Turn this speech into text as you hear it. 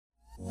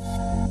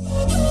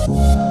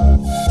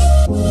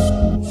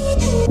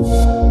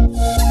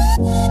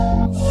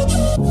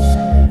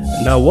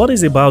Now, what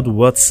is about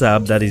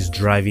WhatsApp that is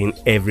driving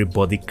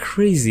everybody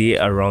crazy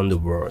around the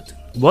world?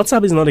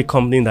 WhatsApp is not a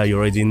company that you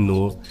already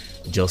know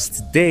just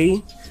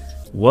today.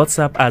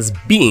 WhatsApp has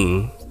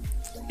been,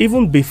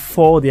 even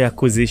before the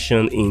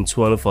acquisition in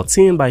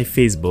 2014 by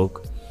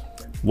Facebook,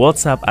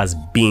 WhatsApp has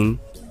been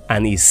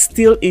and it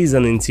still is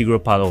an integral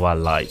part of our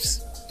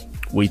lives.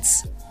 With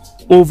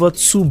over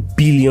 2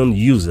 billion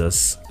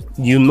users,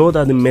 you know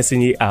that the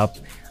messaging app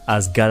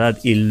has gathered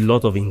a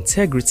lot of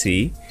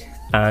integrity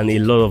and a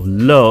lot of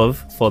love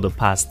for the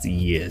past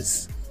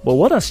years. But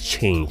what has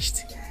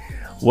changed?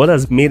 What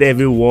has made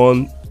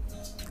everyone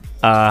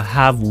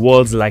have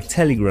words like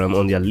Telegram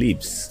on their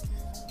lips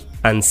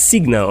and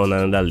Signal on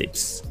another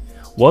lips?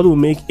 What will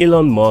make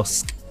Elon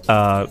Musk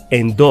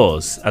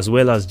endorse, as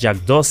well as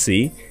Jack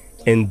Dorsey,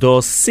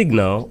 endorse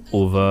Signal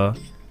over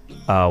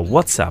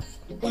WhatsApp?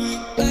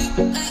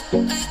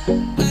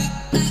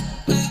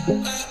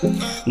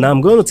 Now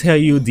I'm going to tell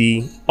you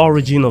the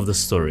origin of the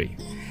story.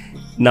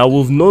 Now,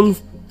 we've known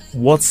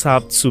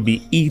WhatsApp to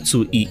be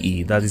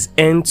E2EE, that is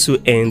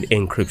end-to-end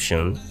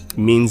encryption.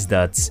 Means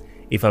that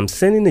if I'm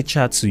sending a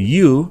chat to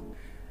you,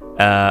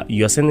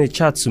 you're sending a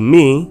chat to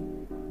me,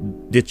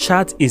 the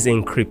chat is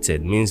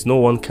encrypted. Means no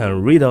one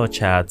can read our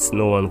chats,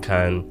 no one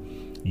can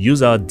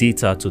use our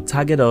data to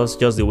target us,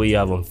 just the way you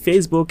have on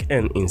Facebook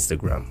and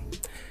Instagram.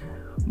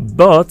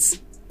 But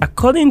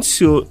according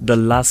to the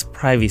last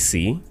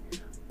privacy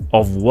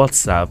of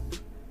WhatsApp,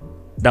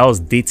 that was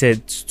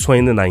dated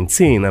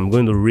 2019. I'm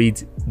going to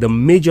read the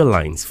major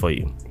lines for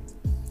you.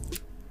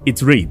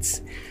 It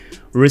reads,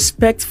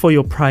 "Respect for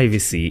your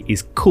privacy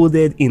is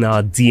coded in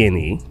our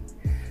DNA.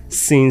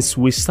 Since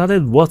we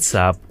started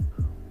WhatsApp,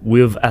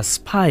 we've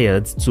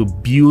aspired to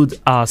build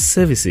our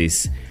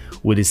services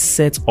with a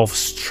set of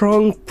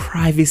strong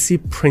privacy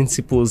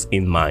principles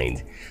in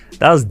mind."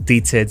 That was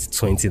dated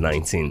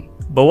 2019.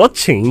 But what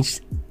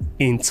changed?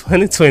 In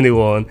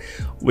 2021,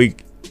 we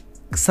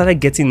started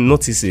getting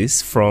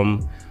notices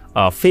from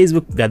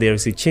Facebook that there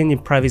is a change in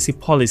privacy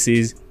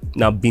policies.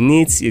 Now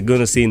beneath, you're going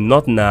to say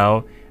 "not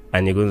now"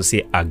 and you're going to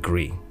say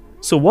 "agree."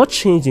 So what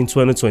changed in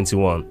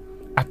 2021?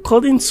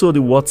 According to the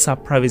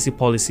WhatsApp privacy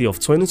policy of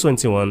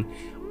 2021,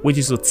 which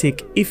is to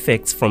take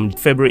effect from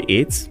February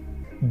 8th,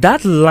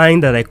 that line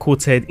that I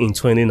quoted in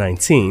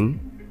 2019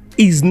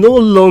 is no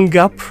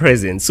longer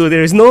present. So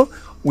there is no,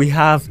 we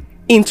have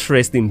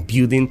interest in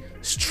building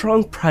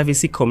strong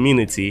privacy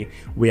community,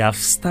 we have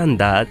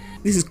standard,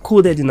 this is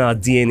coded in our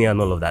DNA and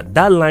all of that.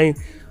 That line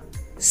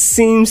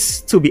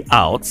seems to be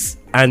out,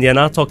 and they're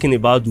now talking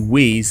about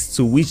ways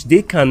to which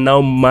they can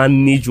now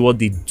manage what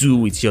they do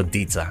with your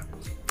data.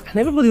 And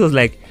everybody was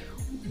like,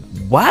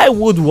 why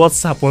would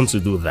WhatsApp want to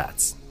do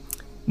that?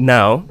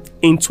 Now,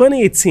 in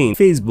 2018,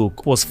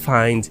 Facebook was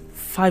fined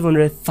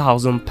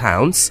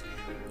 £500,000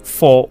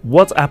 for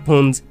what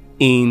happened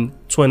in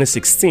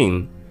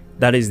 2016.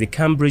 That is the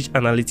Cambridge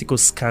Analytica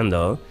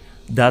scandal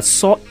that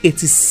saw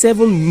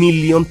 87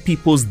 million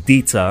people's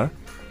data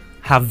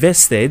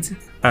harvested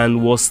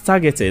and was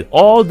targeted.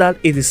 All that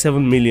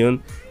 87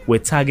 million were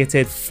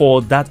targeted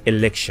for that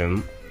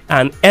election.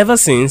 And ever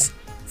since,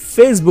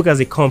 Facebook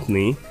as a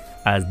company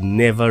has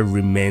never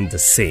remained the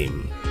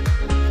same.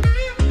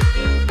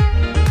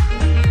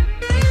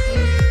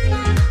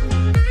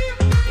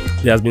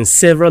 There has been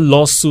several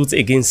lawsuits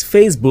against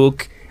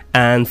Facebook,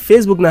 and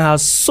Facebook now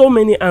has so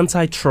many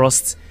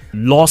antitrust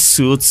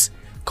lawsuits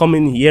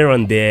coming here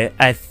and there.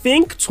 I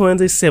think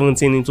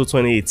 2017 into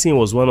 2018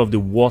 was one of the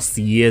worst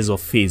years of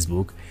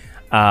Facebook.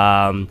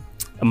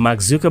 Mark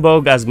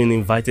Zuckerberg has been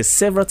invited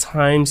several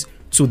times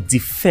to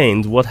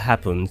defend what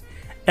happened,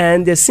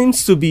 and there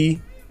seems to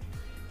be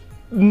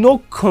no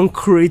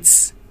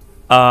concrete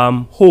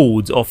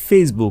hold of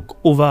Facebook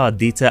over our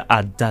data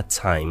at that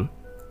time.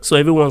 So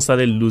everyone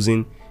started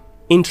losing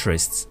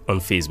interest on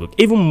Facebook.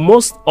 Even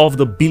most of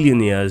the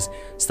billionaires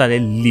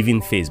started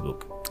leaving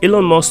Facebook.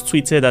 Elon Musk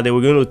tweeted that they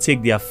were going to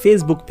take their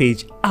Facebook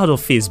page out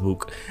of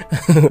Facebook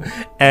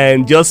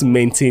and just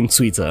maintain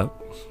Twitter.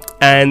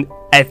 And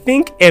I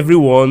think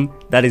everyone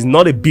that is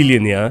not a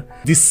billionaire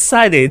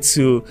decided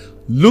to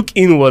look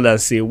inward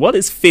and say, what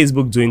is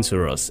Facebook doing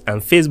to us?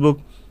 And Facebook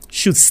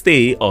should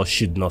stay or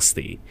should not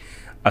stay.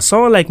 As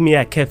someone like me,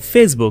 I kept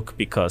Facebook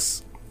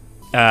because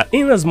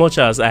in as much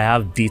as I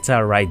have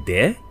data right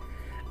there,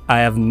 I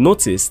have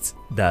noticed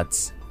that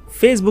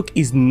Facebook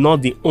is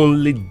not the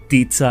only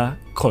data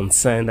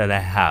concern that I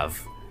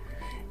have.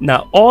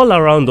 Now, all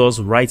around us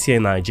right here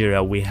in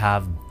Nigeria, we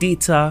have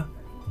data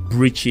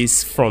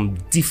breaches from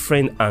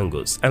different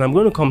angles, and I'm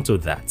going to come to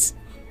that.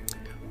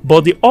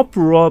 But the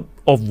uproar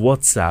of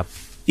WhatsApp,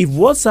 if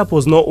WhatsApp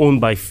was not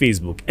owned by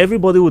Facebook,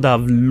 everybody would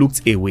have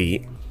looked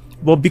away.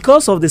 But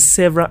because of the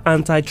several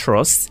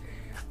antitrust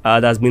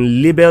that has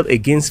been labeled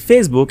against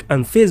Facebook,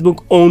 and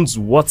Facebook owns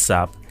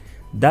WhatsApp,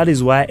 that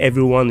is why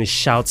everyone is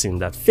shouting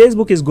that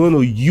Facebook is going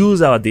to use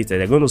our data.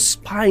 They're going to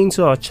spy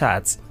into our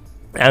chats,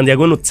 and they're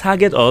going to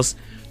target us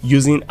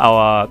using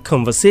our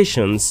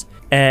conversations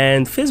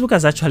And Facebook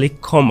has actually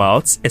come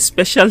out,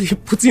 especially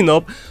putting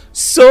up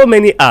so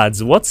many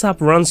ads. WhatsApp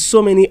runs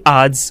so many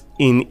ads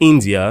in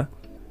India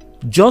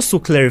just to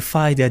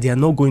clarify that they are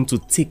not going to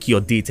take your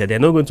data. They're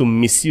not going to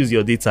misuse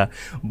your data.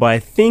 But I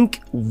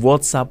think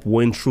WhatsApp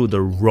went through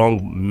the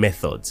wrong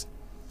method.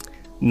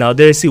 Now,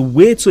 there is a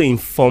way to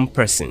inform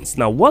persons.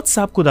 Now,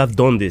 WhatsApp could have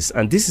done this,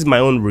 and this is my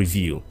own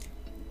review.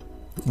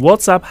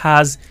 WhatsApp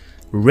has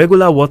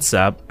regular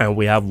WhatsApp, and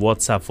we have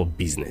WhatsApp for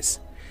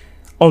business.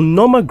 On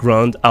normal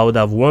ground, I would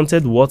have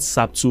wanted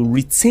WhatsApp to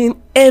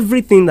retain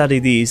everything that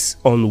it is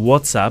on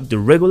WhatsApp, the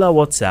regular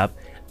WhatsApp,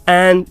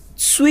 and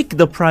tweak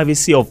the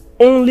privacy of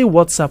only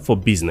WhatsApp for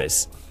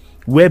business,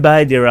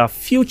 whereby there are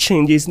few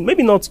changes,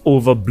 maybe not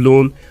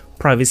overblown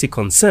privacy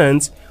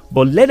concerns,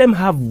 but let them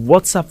have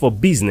WhatsApp for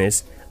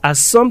business as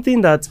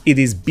something that it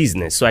is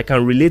business. So I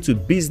can relate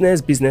with business,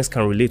 business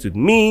can relate with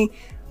me,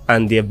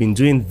 and they have been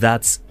doing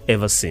that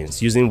ever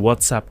since, using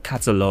WhatsApp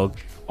catalog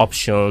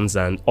options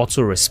and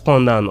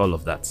autoresponder and all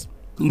of that.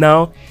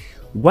 Now,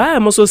 why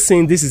I'm also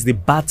saying this is the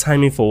bad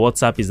timing for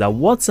WhatsApp is that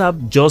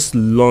WhatsApp just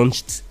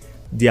launched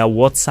their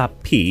WhatsApp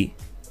Pay,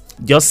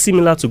 just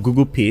similar to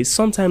Google Pay,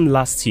 sometime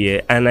last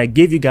year, and I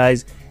gave you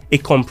guys a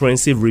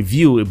comprehensive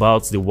review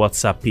about the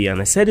WhatsApp Pay,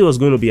 and I said it was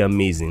going to be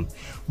amazing.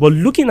 But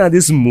looking at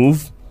this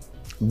move,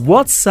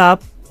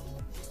 WhatsApp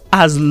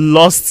has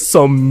lost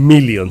some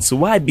millions.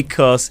 Why?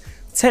 Because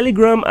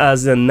Telegram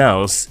has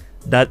announced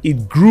that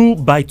it grew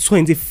by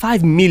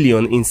 25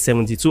 million in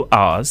 72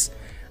 hours,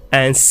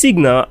 and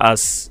Signal,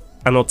 as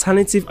an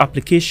alternative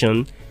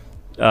application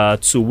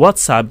to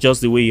WhatsApp,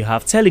 just the way you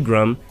have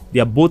Telegram, they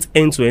are both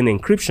end-to-end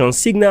encryption.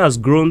 Signal has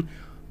grown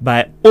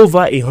by over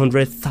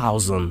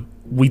 100,000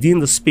 within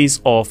the space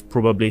of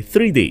probably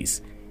 3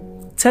 days.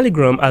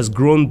 Telegram has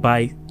grown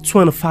by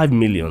 25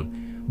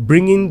 million,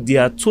 bringing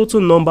their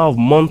total number of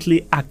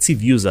monthly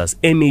active users,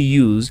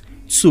 MAUs,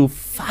 to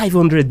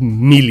 500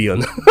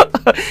 million.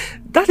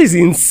 That is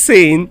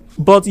insane.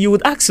 But you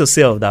would ask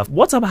yourself that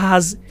WhatsApp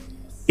has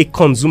a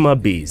consumer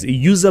base, a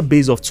user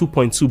base of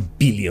 2.2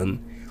 billion.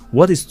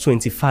 What is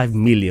 25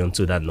 million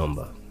to that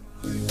number?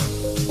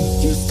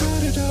 You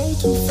started out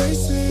to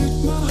face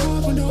it, my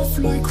heart went off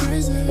like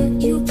crazy.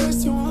 You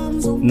pressed your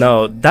arms on.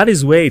 Now, that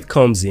is where it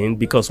comes in,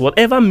 because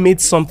whatever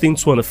made something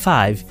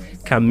 25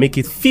 can make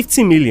it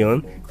 50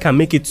 million, can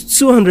make it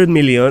 200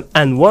 million,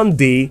 and one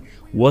day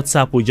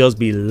WhatsApp will just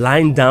be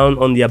lying down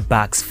on their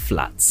backs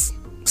flat.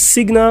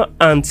 Signal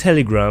and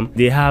Telegram,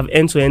 they have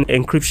end-to-end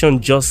encryption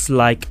just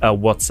like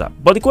WhatsApp.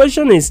 But the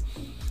question is,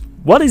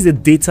 what is the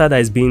data that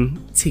is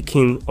being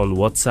taken on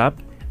WhatsApp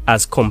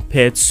as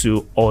compared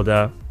to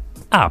other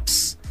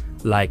apps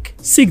like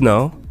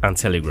Signal and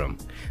Telegram?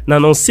 Now,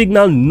 on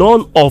Signal,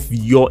 none of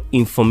your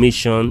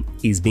information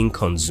is being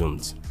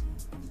consumed.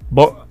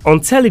 But on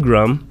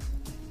Telegram,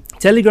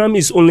 Telegram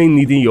is only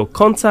needing your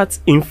contact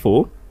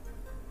info,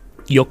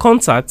 your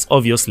contacts,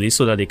 obviously,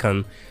 so that they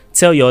can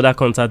tell your other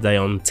contact that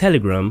you're on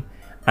Telegram,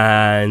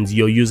 and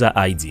your user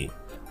ID.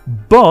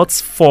 But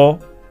for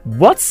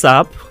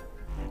WhatsApp,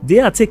 they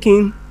are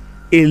taking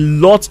a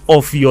lot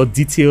of your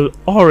detail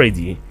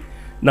already.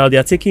 Now they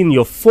are taking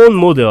your phone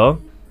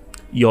model,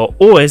 your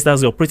OS,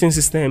 that's the operating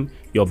system,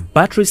 your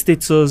battery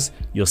status,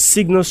 your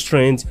signal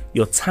strength,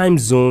 your time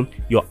zone,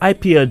 your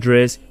IP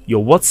address,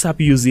 your WhatsApp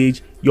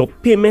usage, your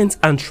payment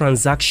and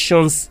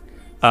transactions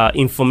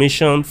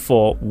information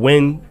for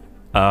when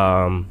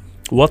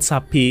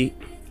WhatsApp Pay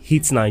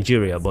hits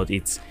Nigeria, but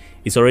it's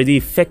already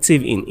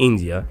effective in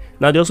India.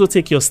 Now they also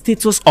take your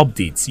status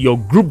updates, your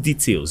group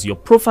details, your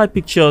profile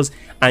pictures,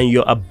 and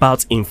your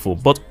about info.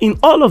 But in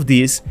all of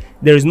this,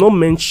 there is no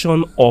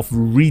mention of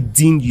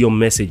reading your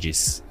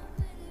messages.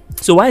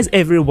 So why is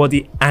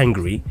everybody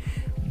angry?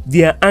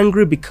 They are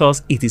angry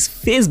because it is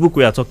Facebook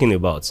we are talking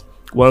about.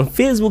 When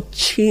Facebook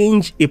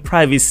changed a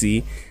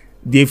privacy,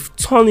 they've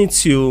turned it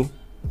to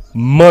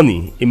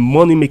money, a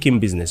money-making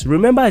business.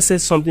 Remember I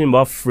said something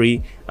about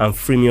free and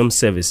freemium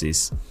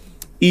services.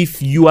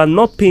 If you are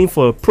not paying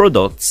for a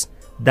product,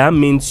 that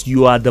means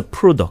you are the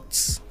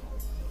products.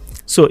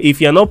 So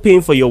if you're not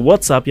paying for your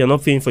WhatsApp, you're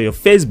not paying for your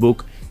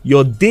Facebook,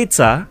 your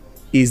data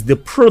is the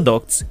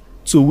product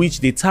to which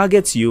they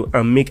target you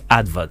and make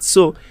adverts.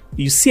 So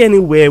you see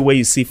anywhere where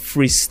you see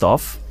free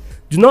stuff,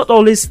 do not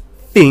always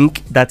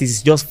think that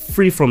it's just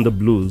free from the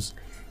blues.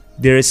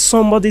 There is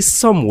somebody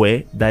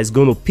somewhere that is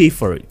going to pay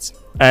for it.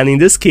 And in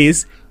this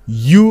case,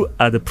 you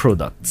are the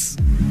products.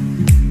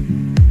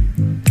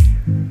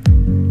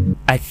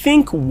 I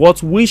think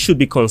what we should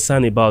be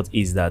concerned about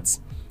is that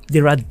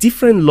there are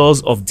different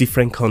laws of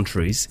different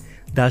countries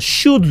that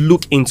should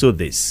look into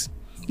this.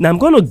 Now, I'm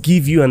going to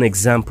give you an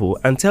example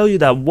and tell you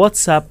that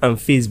WhatsApp and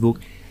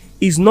Facebook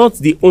is not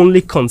the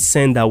only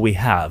concern that we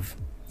have.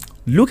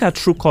 Look at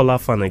Truecaller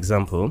for an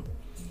example.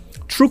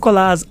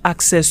 Truecaller has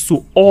access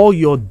to all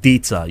your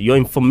data, your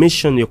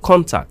information, your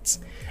contacts.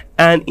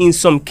 And in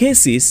some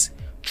cases,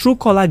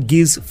 Truecaller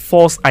gives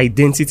false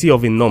identity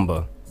of a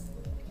number.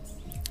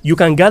 You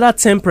can gather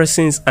 10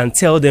 persons and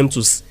tell them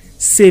to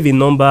save a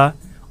number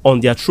on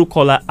their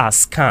Truecaller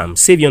as scam.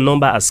 Save your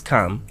number as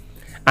scam.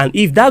 And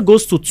if that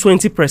goes to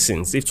 20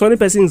 persons, if 20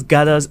 persons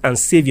gathers and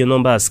save your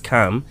number as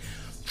scam,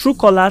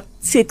 Truecaller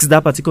takes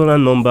that particular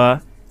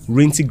number,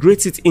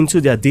 reintegrates it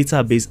into their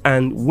database,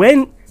 and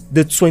when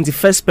the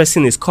 21st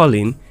person is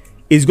calling,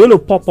 it's going to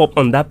pop up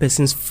on that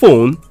person's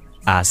phone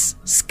as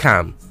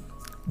scam.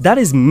 That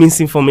is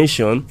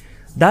misinformation.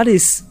 That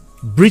is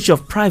breach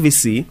of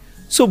privacy.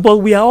 So, but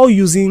we are all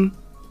using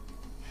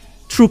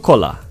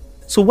Truecaller.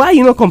 So why are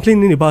you not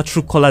complaining about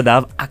Truecaller that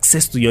have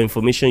access to your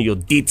information, your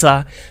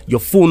data, your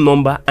phone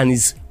number, and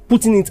is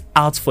putting it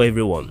out for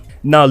everyone?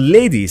 Now,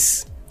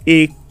 ladies,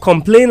 a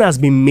complaint has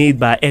been made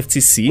by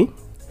FTC.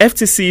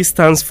 FTC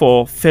stands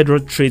for Federal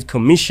Trade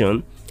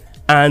Commission,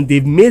 and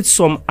they've made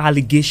some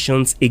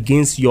allegations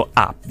against your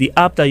app, the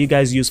app that you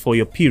guys use for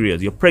your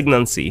period, your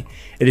pregnancy.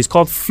 It is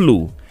called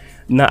Flu.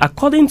 Now,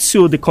 according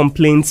to the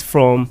complaints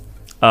from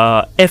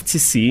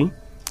FTC,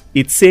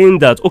 it's saying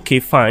that, okay,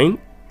 fine,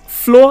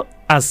 Flow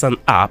as an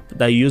app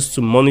that you use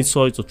to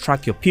monitor, to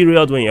track your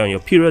period, when you're on your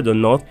period or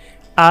not,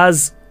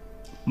 has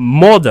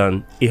more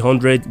than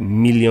 100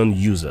 million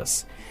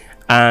users.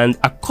 And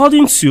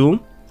according to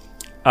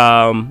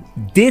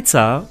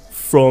data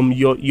from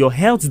your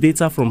health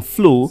data from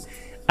Flow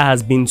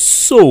has been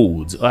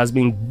sold or has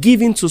been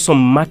given to some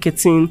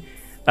marketing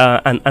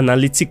and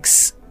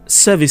analytics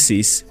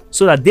services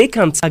so that they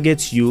can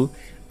target you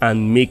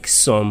and make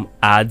some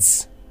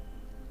ads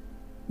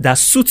that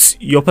suits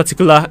your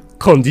particular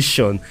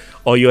condition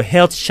or your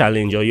health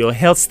challenge or your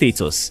health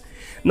status.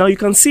 Now you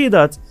can see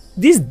that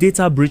this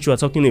data breach we are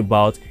talking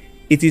about,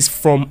 it is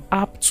from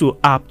app to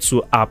app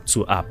to app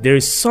to app. There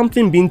is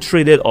something being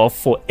traded off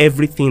for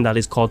everything that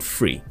is called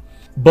free.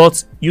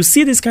 But you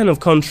see this kind of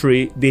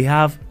country, they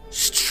have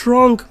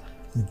strong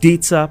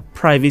data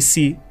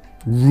privacy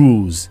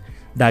rules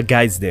that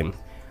guides them.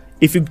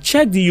 If you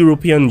check the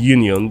European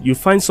Union, you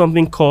find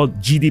something called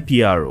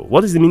GDPR.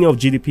 What is the meaning of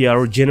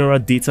GDPR? General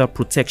Data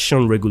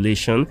Protection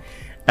Regulation.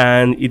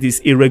 And it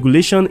is a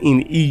regulation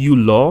in EU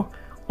law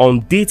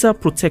on data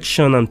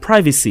protection and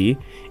privacy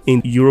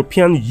in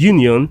European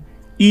Union,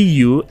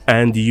 EU,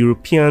 and the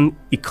European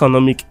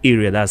Economic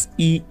Area, that's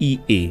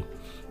EEA.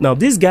 Now,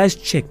 these guys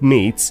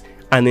checkmate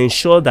and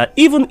ensure that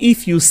even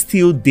if you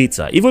steal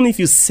data, even if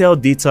you sell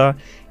data,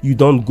 you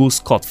don't go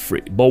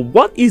scot-free. But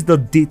what is the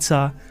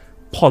data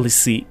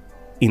policy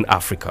in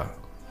Africa?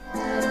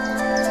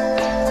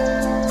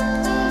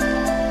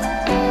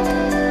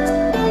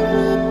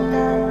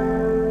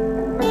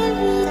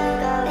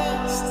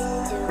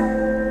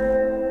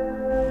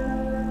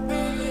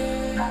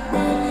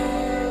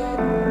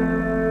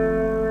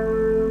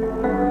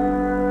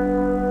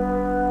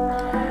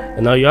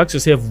 And now you ask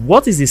yourself,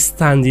 what is the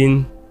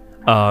standing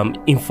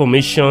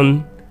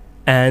information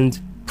and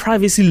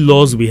privacy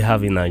laws we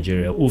have in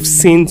Nigeria? We've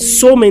seen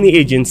so many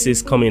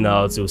agencies coming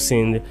out. We've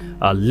seen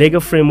a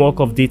legal framework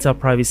of data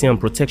privacy and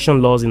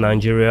protection laws in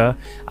Nigeria.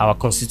 Our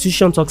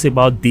constitution talks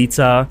about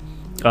data.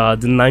 The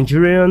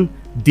Nigerian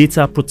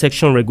Data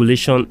Protection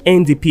Regulation,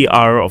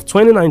 NDPR of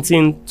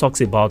 2019,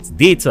 talks about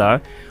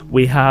data.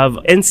 We have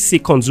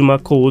NCC Consumer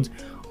Code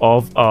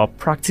of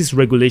Practice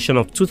Regulation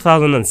of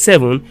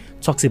 2007,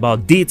 talks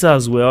about data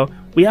as well.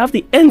 We have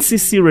the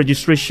NCC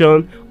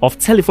registration of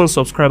telephone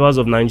subscribers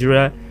of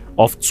Nigeria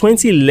of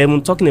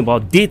 2011, talking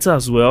about data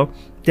as well.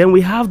 Then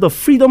we have the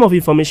Freedom of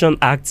Information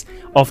Act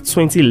of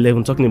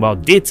 2011, talking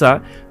about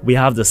data. We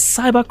have the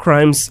Cyber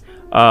Crimes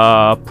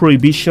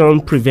Prohibition,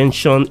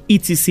 Prevention,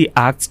 etc.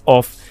 Act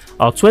of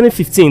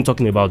 2015,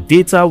 talking about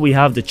data. We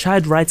have the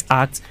Child Rights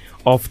Act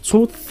of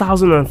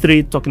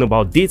 2003, talking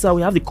about data.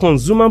 We have the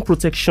Consumer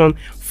Protection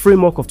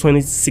Framework of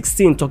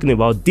 2016, talking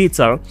about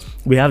data.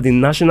 We have the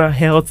National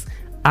Health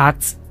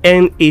Act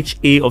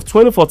NHA of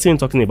 2014,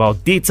 talking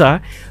about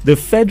data. The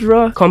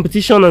Federal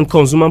Competition and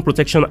Consumer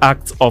Protection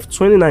Act of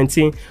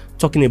 2019,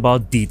 talking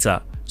about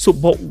data. So,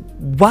 but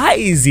why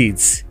is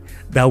it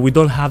that we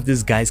don't have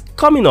these guys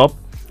coming up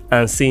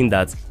and saying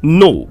that,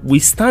 no, we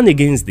stand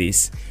against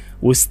this,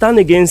 we stand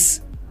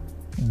against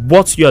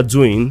what you are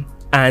doing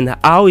and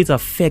how it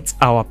affects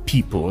our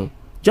people,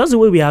 just the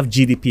way we have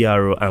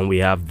GDPR and we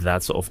have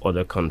that of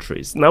other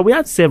countries? Now, we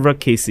had several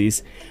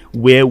cases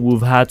where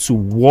we've had to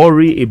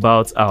worry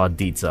about our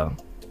data.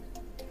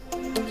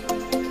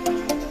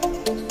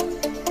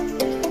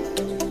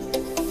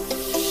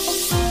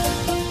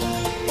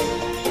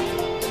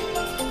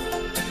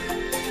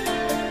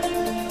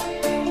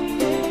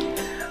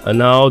 And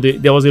now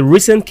there was a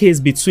recent case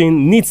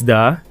between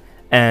NITDA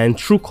and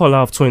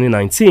Truecaller of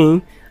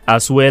 2019,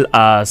 as well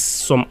as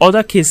some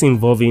other case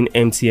involving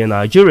MTN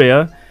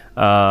Nigeria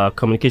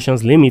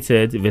Communications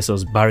Limited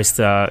versus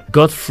Barrister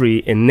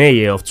Godfrey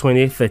Eneye of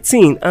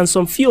 2013, and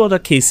some few other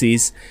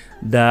cases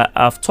that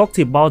have talked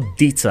about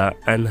data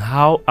and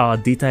how our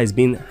data is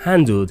being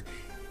handled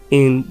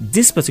in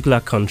this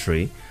particular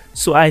country.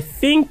 So I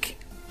think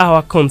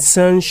our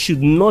concern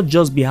should not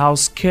just be how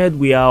scared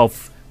we are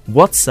of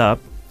WhatsApp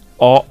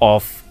or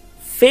of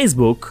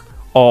Facebook,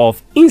 or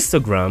of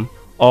Instagram,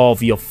 or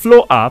of your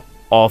Flow app,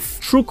 of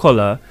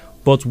Truecaller,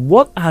 but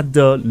what are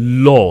the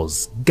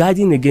laws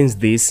guiding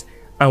against this,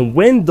 and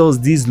when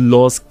does these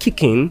laws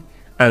kick in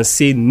and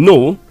say,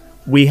 no,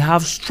 we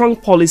have strong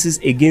policies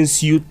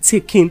against you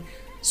taking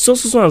so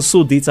and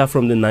so data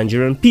from the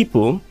Nigerian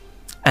people,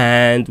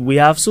 and we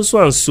have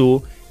so and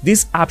so,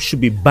 this app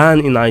should be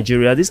banned in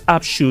Nigeria, this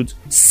app should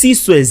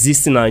cease to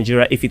exist in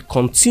Nigeria if it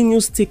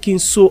continues taking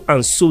so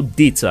and so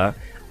data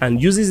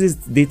and uses this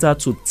data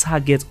to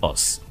target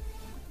us.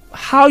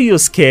 How you're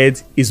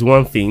scared is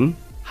one thing,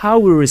 how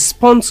we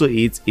respond to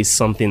it is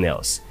something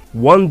else.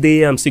 One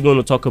day I'm still going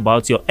to talk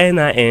about your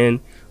NIN,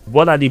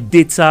 what are the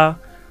data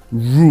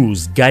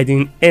rules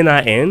guiding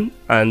NIN,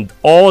 and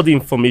all the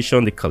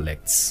information they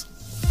collect.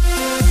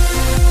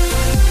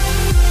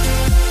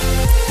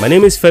 My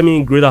name is Femi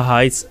in Greater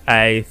Heights.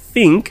 I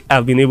think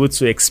I've been able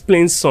to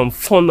explain some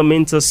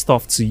fundamental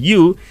stuff to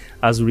you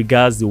as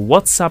regards the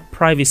WhatsApp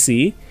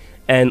privacy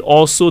and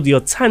also the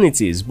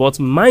alternatives. But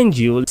mind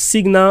you,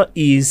 Signal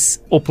is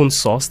open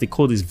source, the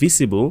code is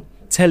visible,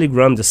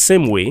 Telegram the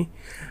same way.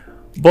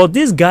 But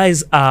these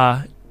guys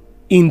are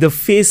in the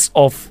face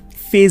of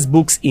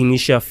Facebook's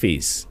initial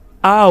phase.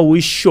 Are we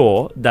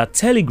sure that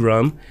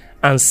Telegram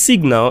and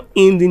Signal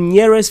in the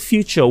nearest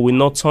future will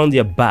not turn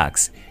their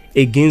backs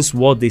against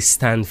what they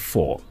stand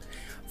for?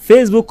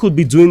 Facebook could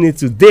be doing it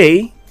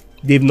today,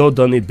 they've not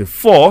done it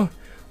before,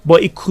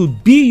 but it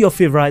could be your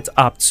favorite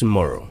app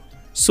tomorrow.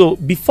 So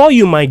before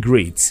you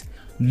migrate,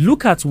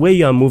 look at where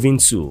you are moving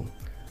to.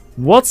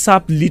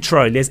 WhatsApp,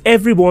 literally, there's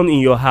everyone in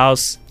your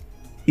house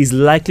is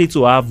likely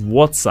to have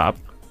WhatsApp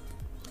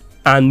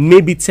and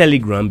maybe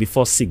Telegram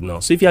before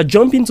Signal. So if you are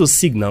jumping to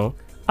Signal,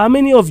 how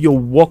many of your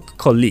work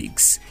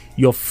colleagues,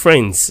 your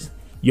friends,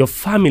 your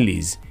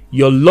families,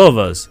 your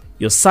lovers,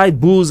 your side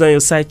bulls and your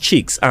side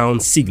chicks are on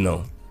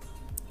Signal?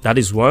 That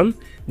is one.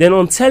 Then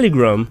on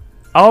Telegram,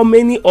 how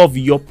many of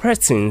your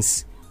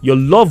persons, your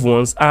loved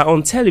ones are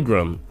on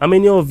Telegram? How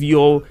many of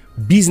your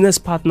business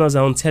partners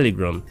are on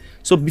Telegram?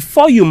 So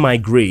before you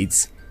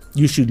migrate,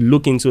 you should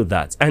look into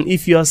that. And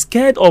if you are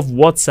scared of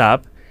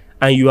WhatsApp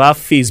and you have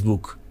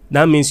Facebook,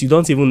 that means you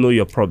don't even know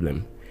your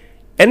problem.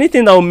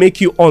 Anything that will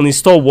make you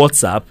uninstall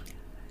WhatsApp,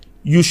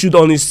 you should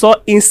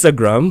uninstall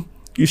Instagram,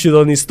 you should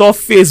uninstall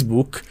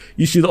Facebook,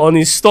 you should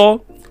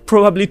uninstall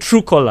probably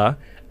Truecaller,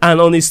 and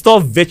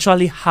uninstall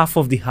virtually half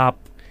of the app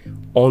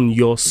on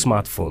your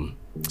smartphone.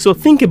 So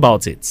think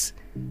about it.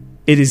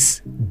 It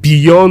is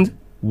beyond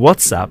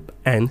WhatsApp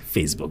and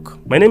Facebook.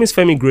 My name is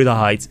Femi Greater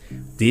Heights.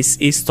 This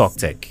is Talk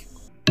Tech.